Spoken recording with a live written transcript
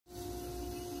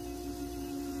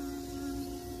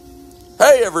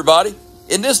Hey everybody!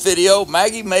 In this video,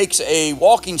 Maggie makes a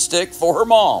walking stick for her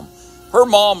mom. Her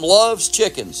mom loves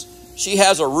chickens. She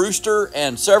has a rooster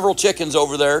and several chickens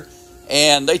over there,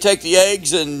 and they take the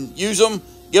eggs and use them,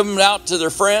 give them out to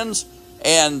their friends,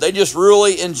 and they just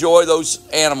really enjoy those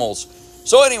animals.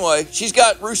 So anyway, she's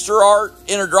got rooster art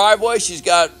in her driveway. She's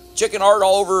got chicken art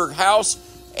all over her house,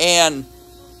 and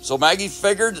so Maggie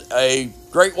figured a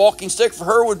great walking stick for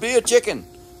her would be a chicken.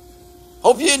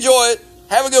 Hope you enjoy it.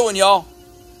 Have a good one, y'all.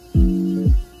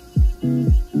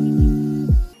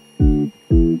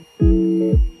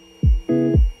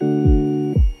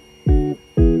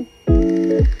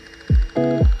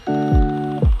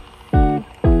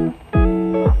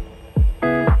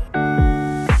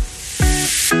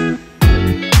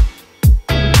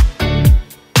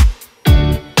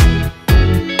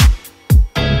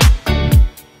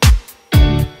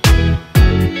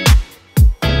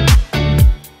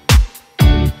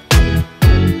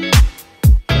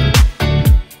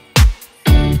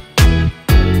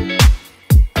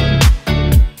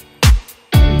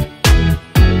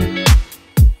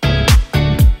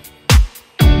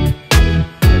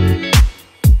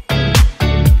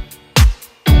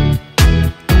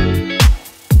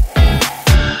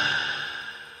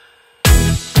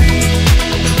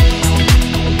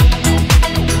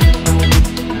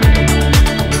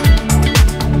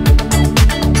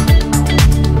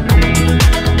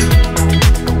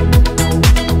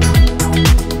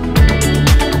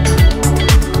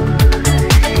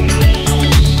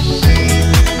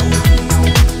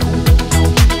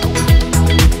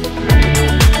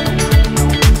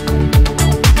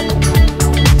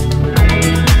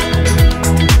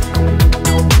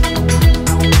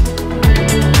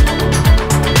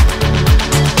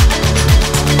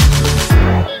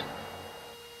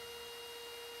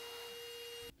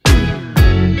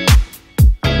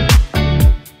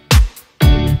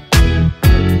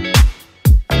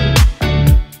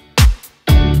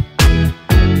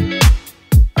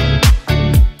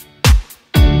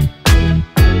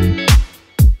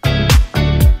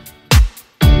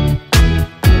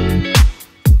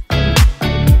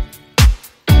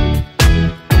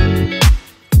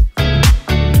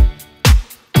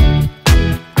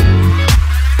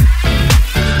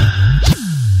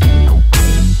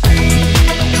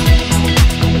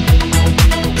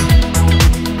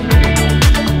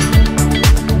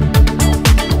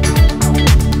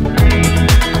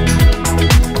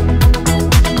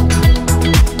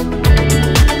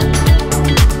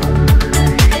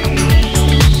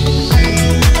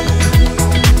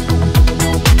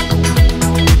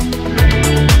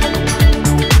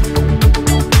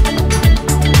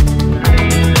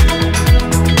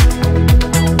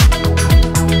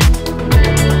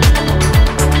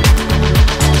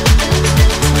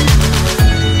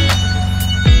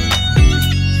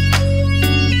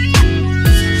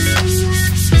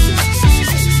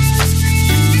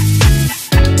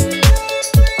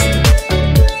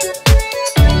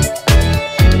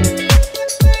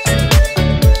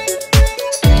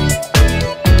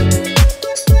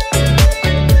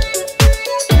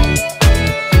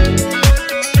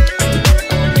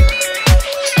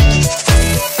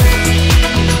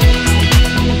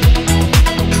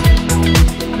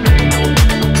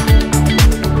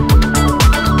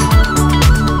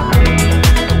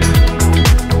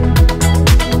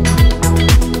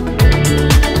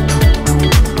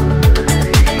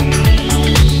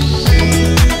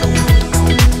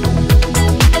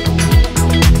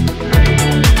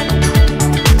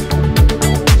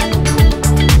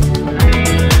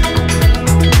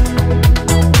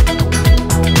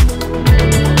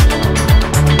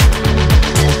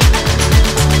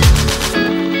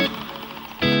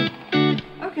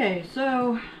 Okay,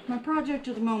 so my project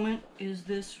at the moment is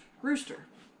this rooster.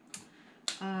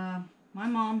 My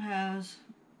mom has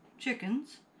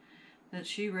chickens that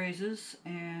she raises,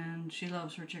 and she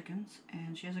loves her chickens,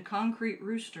 and she has a concrete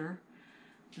rooster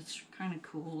that's kind of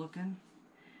cool looking.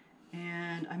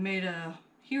 And I made a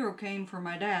hero cane for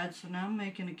my dad, so now I'm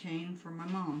making a cane for my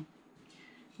mom.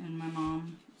 And my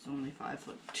mom is only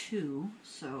 5'2",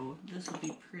 so this will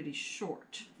be pretty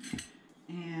short.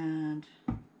 And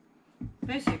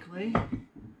basically,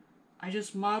 I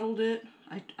just modeled it.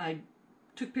 I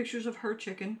took pictures of her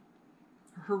chicken,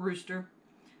 her rooster,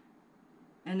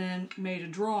 and then made a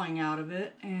drawing out of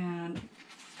it. And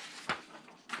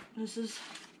this is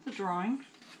the drawing.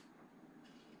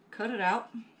 Cut it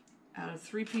out of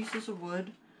 3 pieces of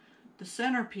wood. The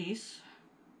center piece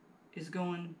is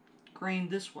going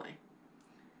grained this way.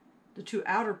 The 2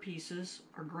 outer pieces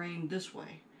are grained this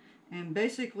way. And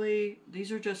basically,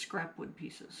 these are just scrap wood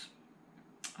pieces.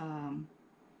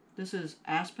 This is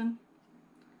aspen,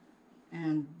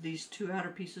 And these two outer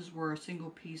pieces were a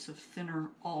single piece of thinner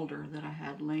alder that I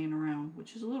had laying around,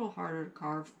 which is a little harder to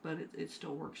carve, but it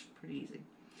still works pretty easy.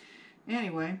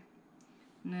 Anyway,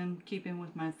 and then keeping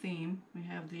with my theme, we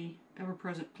have the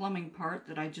ever-present plumbing part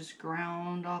that I just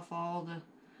ground off all the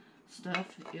stuff.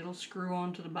 It'll screw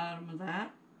onto the bottom of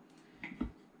that.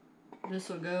 This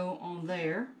will go on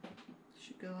there.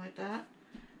 Should go like that.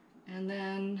 And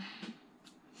then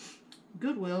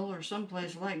Goodwill, or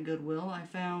someplace like Goodwill, I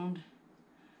found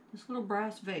this little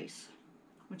brass vase,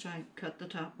 which I cut the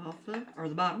top off of, or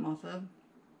the bottom off of.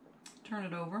 Turn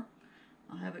it over.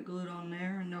 I'll have it glued on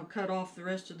there, and I'll cut off the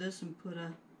rest of this and put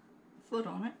a foot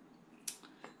on it.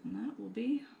 And that will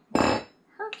be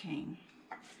Hurricane.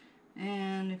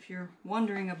 And if you're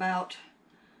wondering about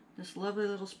this lovely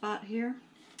little spot here,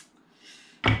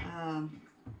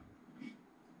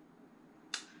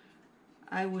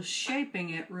 I was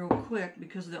shaping it real quick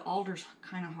because the alder's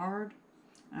kind of hard.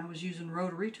 I was using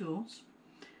rotary tools.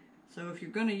 So if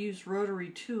you're going to use rotary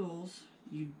tools,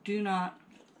 you do not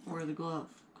wear the glove,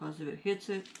 because if it hits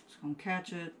it, it's going to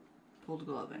catch it, pull the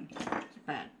glove in. It's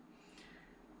bad.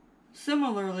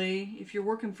 Similarly, if you're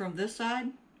working from this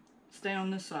side, stay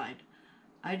on this side.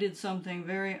 I did something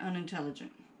very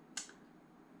unintelligent.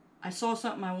 I saw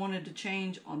something I wanted to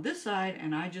change on this side,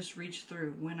 and I just reached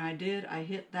through. When I did, I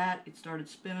hit that. It started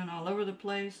spinning all over the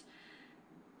place.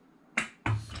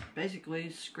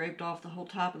 Basically scraped off the whole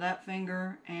top of that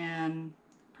finger, and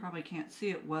probably can't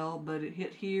see it well, but it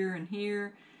hit here and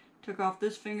here. Took off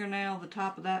this fingernail, the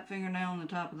top of that fingernail, and the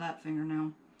top of that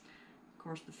fingernail. Of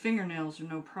course, the fingernails are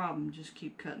no problem. Just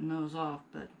keep cutting those off,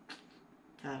 but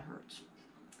that hurts.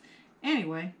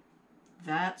 Anyway,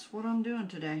 that's what I'm doing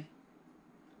today.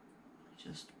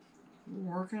 Just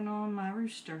working on my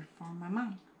rooster for my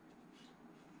mom.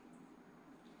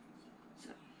 So,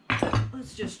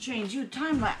 let's just change you a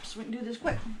time lapse. We can do this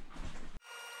quick.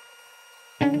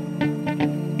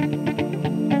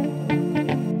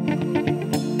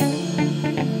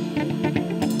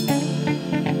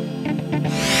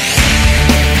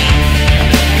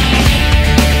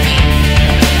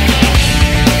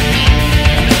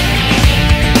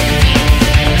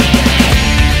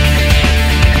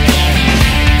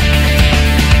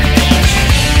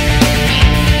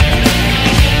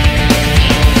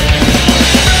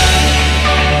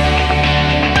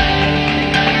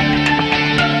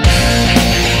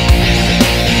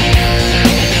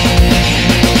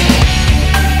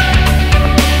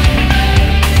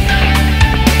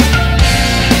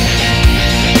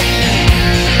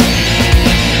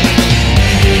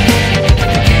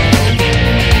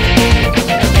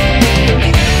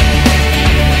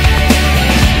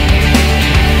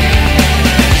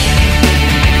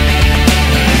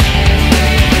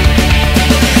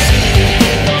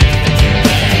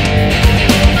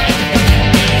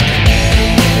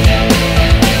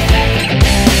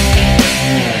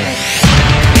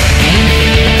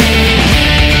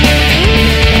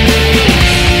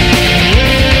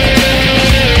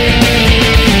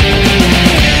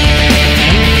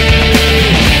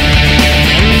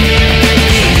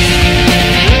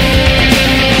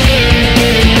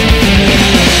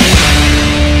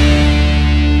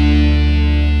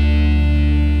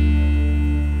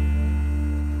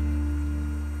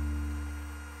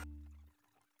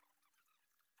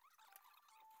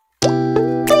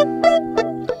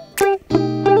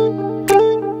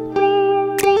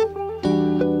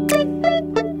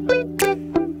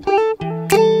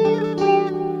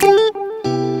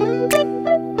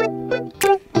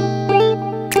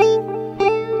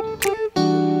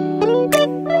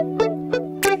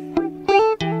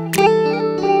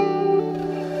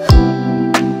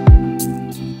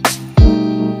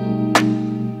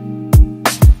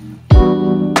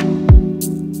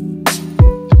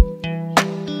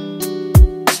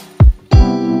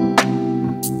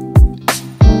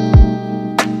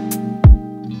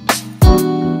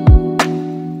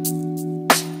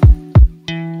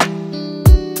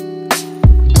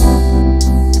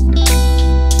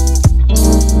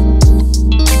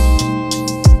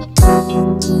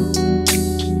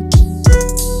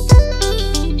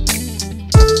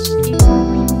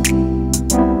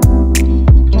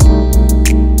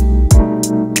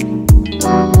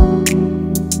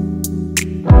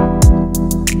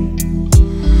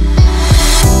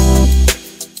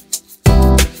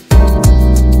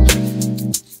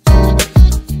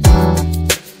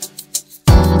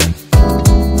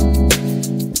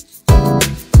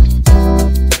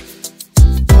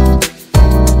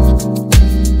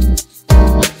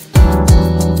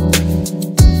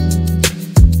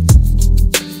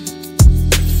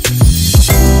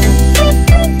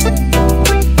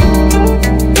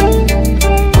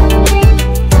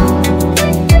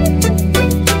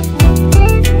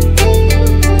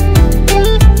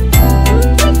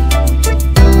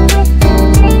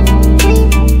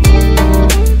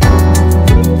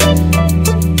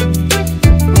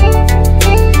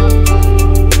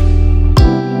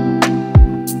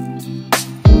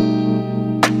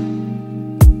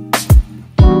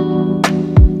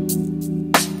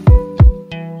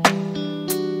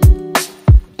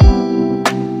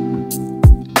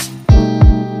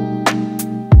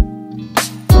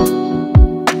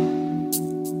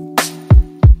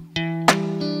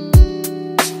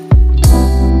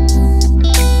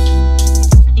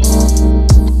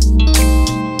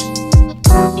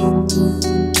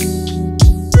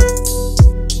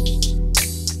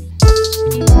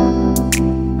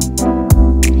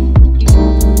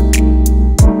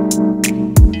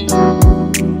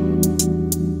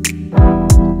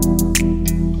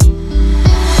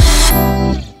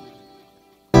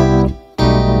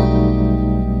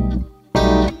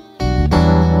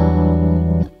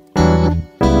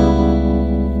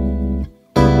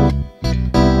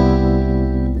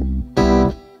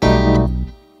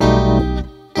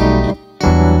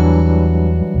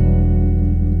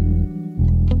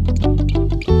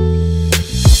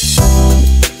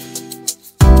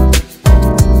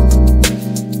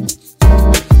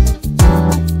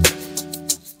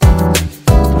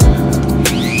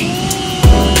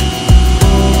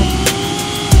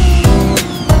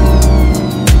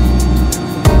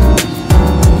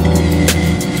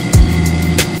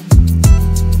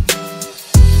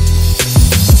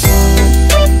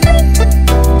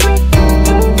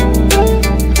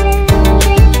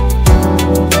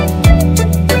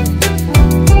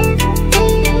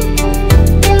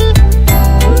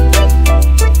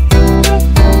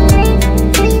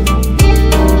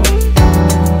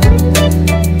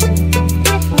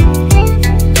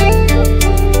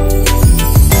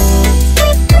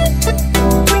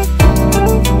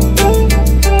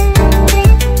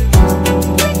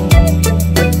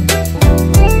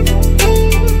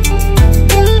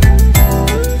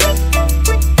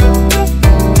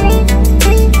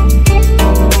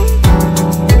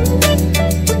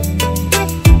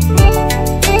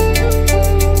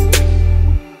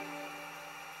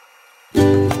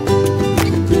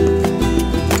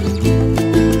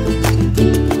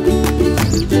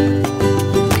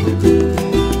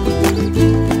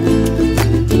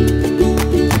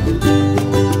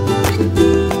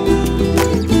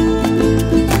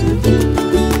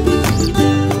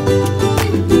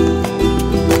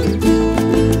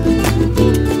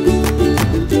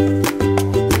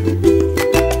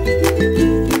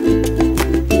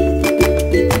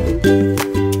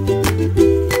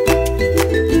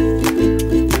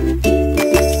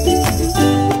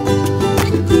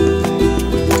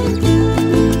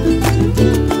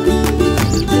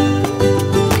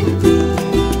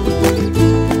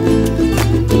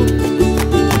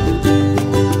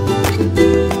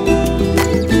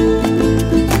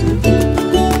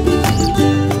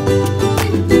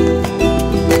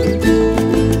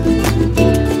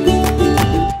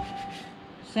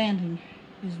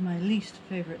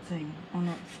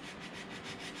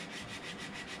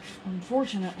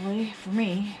 unfortunately for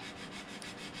me,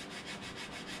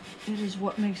 it is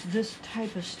what makes this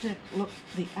type of stick look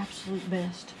the absolute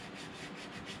best.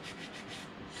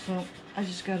 So I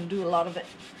just got to do a lot of it.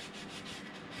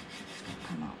 It's going to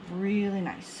come out really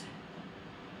nice.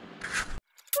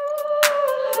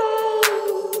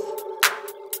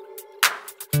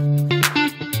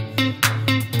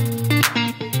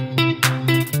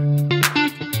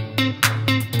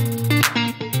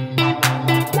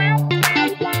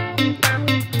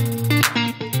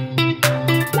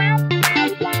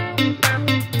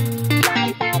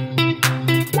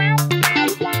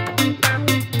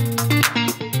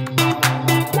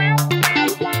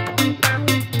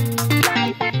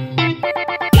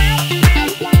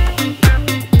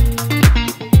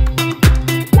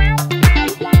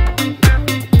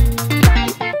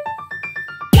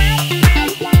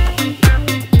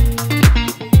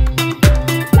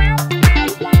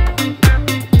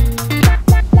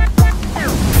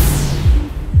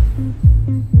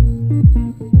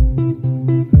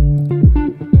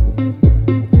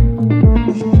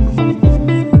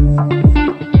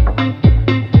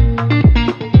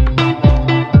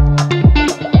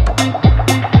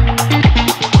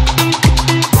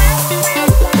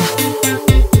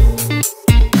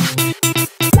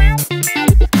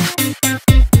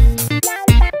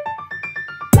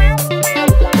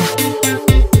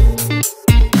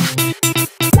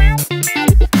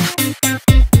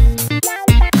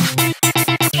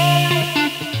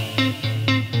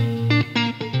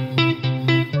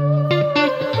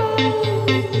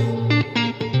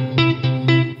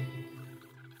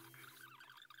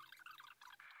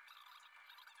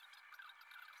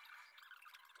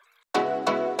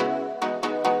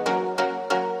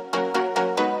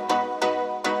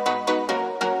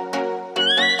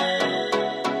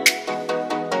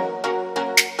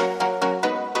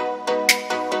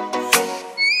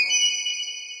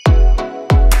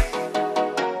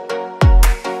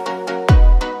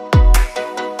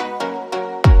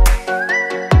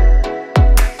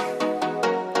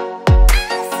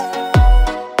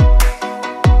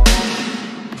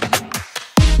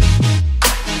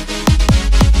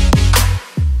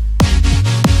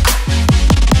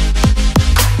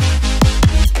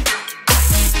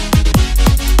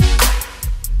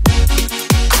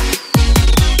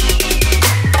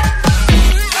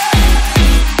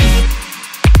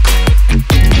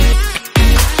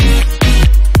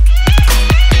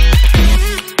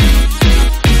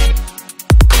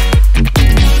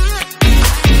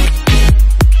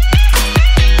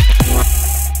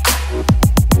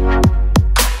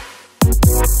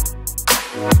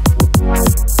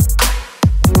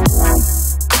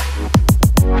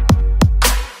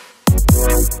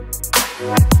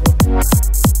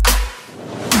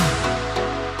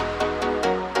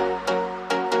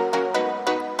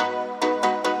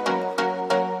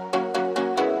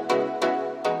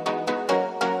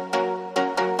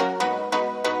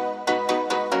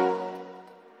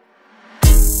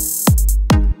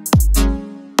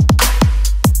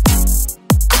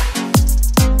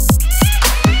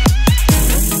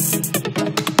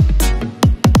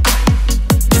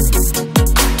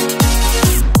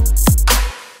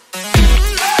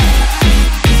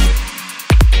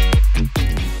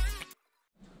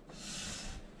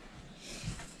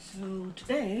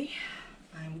 Today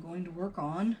I'm going to work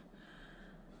on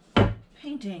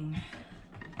painting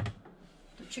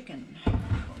the chicken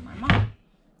for my mom.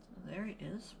 So there it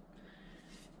is.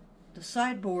 The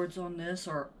sideboards on this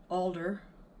are alder.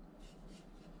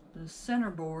 The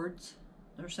center boards,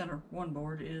 their center one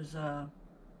board is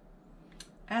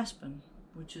aspen,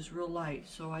 which is real light.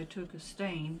 So I took a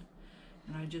stain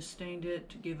and I just stained it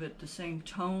to give it the same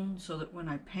tone so that when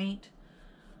I paint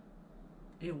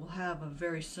it will have a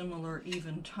very similar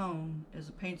even tone as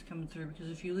the paint's coming through,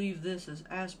 because if you leave this as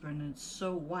aspen, it's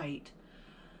so white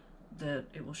that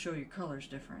it will show your colors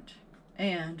different.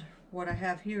 And what I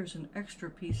have here is an extra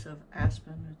piece of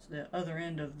aspen. It's the other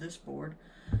end of this board,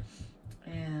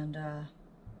 and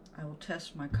I will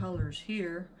test my colors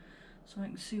here so I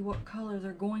can see what color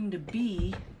they're going to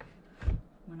be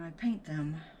when I paint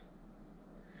them.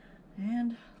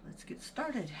 And let's get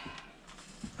started.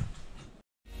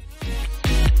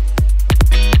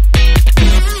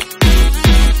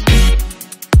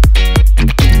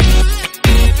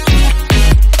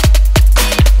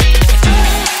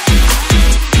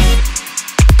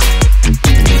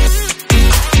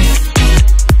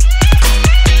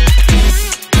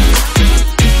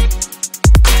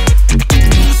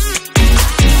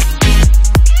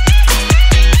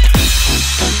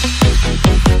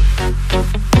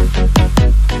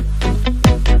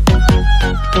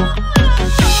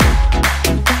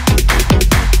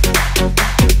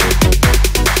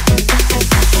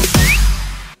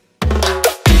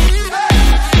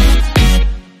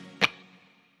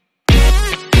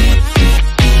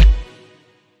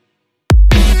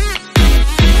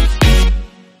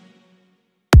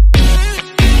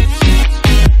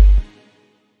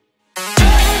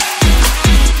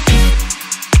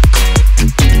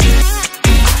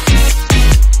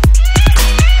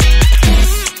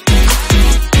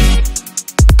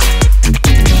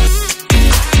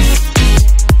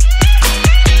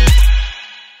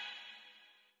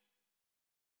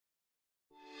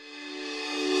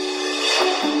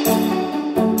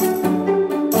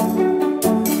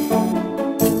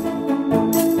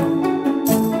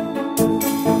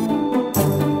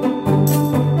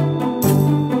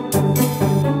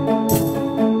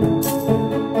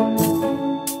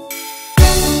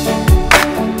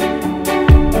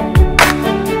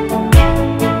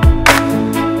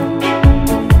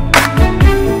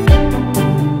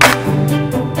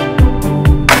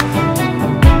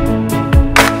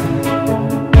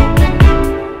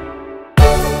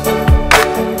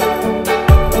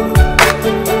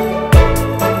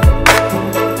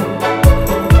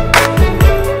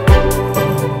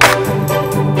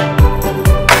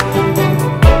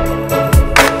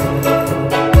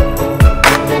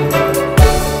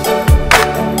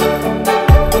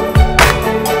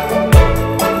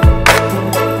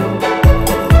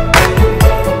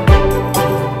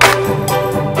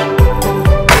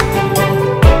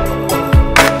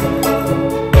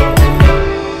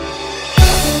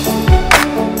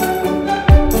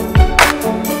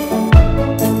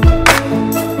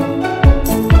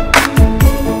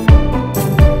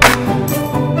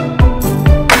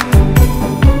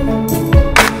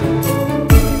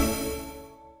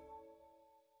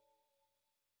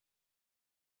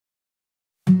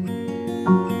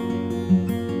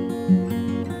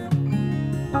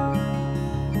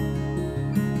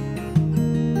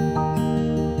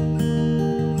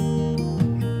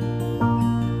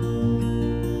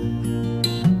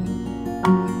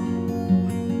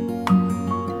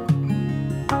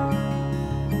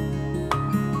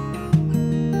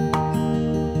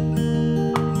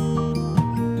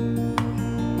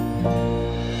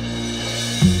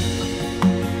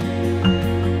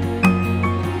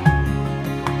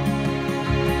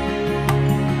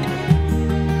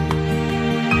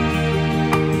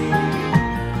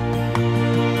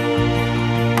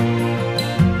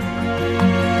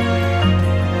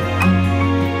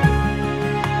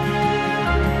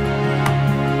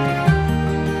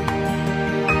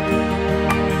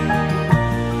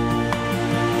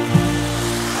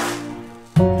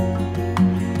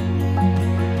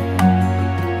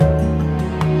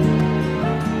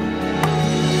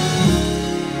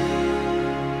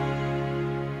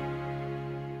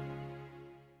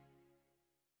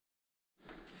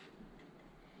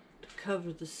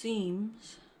 cover the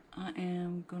seams, I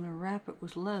am going to wrap it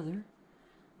with leather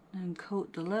and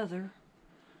coat the leather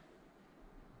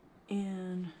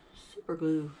in super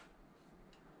glue.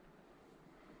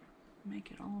 Make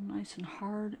it all nice and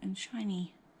hard and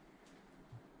shiny.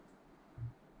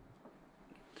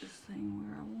 Get this thing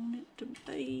where I want it to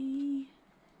be.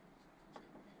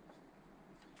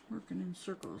 Working in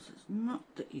circles is not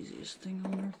the easiest thing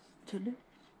on earth to do.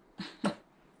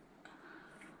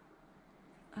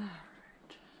 Alright.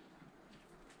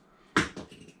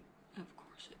 Of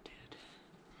course it did.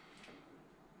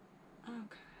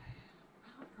 Okay.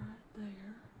 About right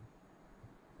there.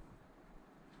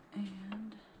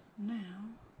 And now,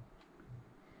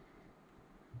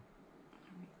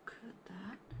 let me cut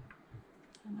that.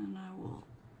 And then I will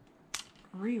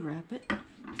rewrap it.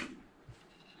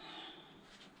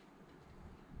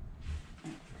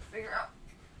 Figure out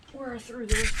where I threw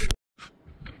the rest of it.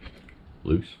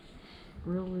 Loose.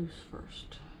 Real loose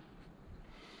first.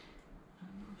 And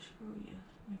I'll show you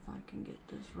if I can get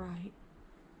this right.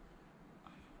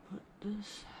 Put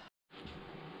this.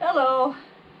 Hello.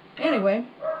 Anyway,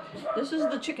 this is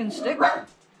the chicken stick.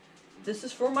 This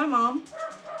is for my mom.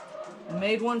 I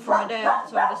made one for my dad,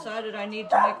 so I decided I need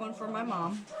to make one for my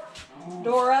mom.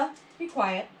 Dora, be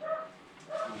quiet.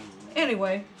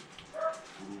 Anyway.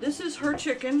 This is her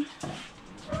chicken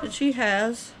that she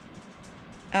has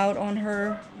out on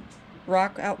her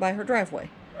rock out by her driveway.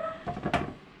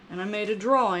 And I made a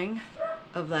drawing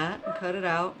of that and cut it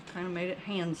out, kind of made it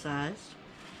hand-sized.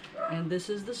 And this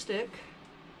is the stick.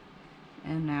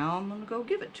 And now I'm going to go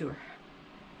give it to her.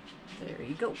 There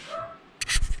you go.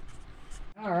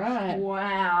 All right.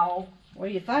 Wow. What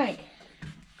do you think?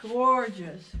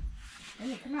 Gorgeous.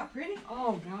 Didn't it come out pretty?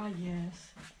 Oh, God, yes.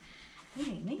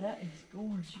 Ain't neat. That is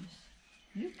gorgeous.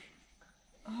 Look.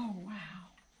 Oh, wow.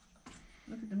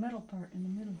 Look at the metal part in the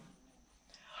middle.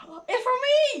 It's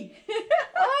for me!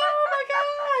 Oh, my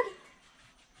God.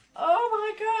 Oh,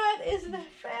 my God. Isn't that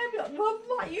fabulous?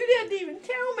 Well, you didn't even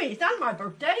tell me. It's not my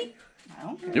birthday. I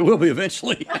don't care. It will be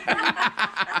eventually.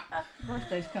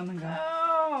 Birthdays come and go.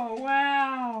 Oh,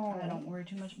 wow. I don't worry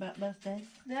too much about birthdays.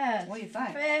 That's What do you think?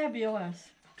 fabulous.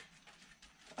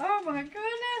 Oh, my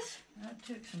goodness. That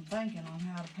took some thinking on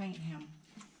how to paint him.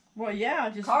 Well, yeah,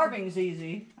 just Carving's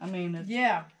easy. I mean, it's,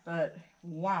 yeah. but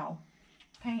wow,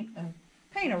 paint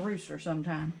a rooster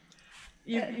sometime.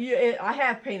 I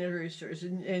have painted roosters,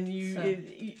 and So.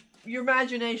 Your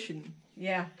imagination,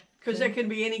 Yeah, because there can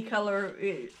be any color,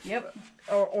 yep,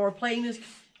 or plain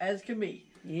as can be.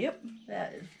 yep.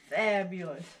 That is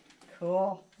fabulous.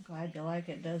 Cool. Glad you like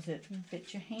it. Does it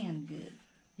fit your hand good?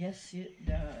 Yes, it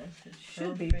does. It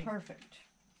Should be perfect.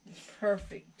 It's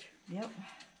perfect. Yep.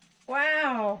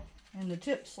 Wow. And the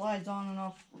tip slides on and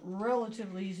off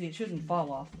relatively easy. It shouldn't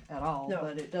fall off at all, No.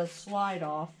 but it does slide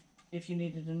off if you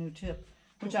needed a new tip,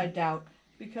 which I doubt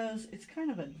because it's kind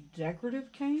of a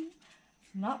decorative cane,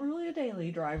 not really a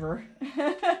daily driver.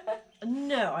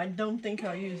 No, I don't think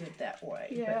I'll use it that way.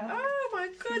 Yeah. But, oh my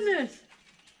goodness.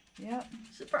 Yep.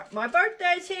 Surprise. My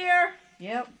birthday's here.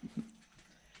 Yep.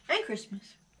 And Christmas.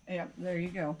 Yep. There you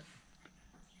go.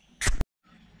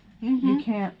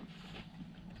 Mm-hmm.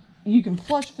 You can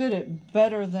flush fit it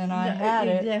better than I had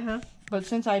it. Yeah. But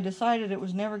since I decided it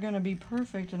was never going to be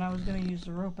perfect and I was going to use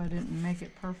the rope, I didn't make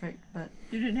it perfect. But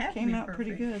You didn't have it to came be out perfect.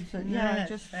 pretty good. So Yeah, yeah, I that's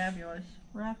just fabulous.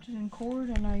 wrapped it in cord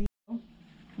and I.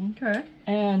 Okay.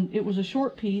 And it was a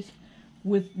short piece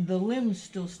with the limbs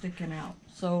still sticking out.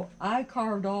 So I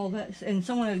carved all that, and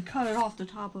someone had cut it off the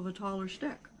top of a taller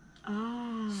stick.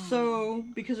 Ah. So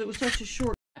because it was such a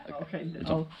short. Okay.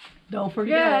 Don't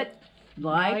forget.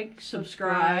 Like,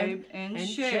 subscribe, and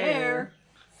share.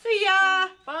 See ya.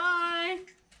 Bye.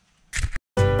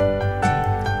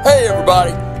 Hey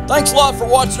everybody, thanks a lot for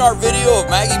watching our video of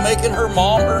Maggie making her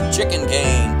mom her chicken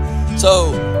cane.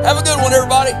 So, have a good one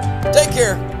everybody. Take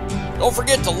care. Don't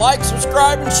forget to like,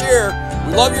 subscribe, and share.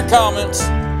 We love your comments.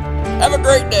 Have a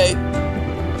great day.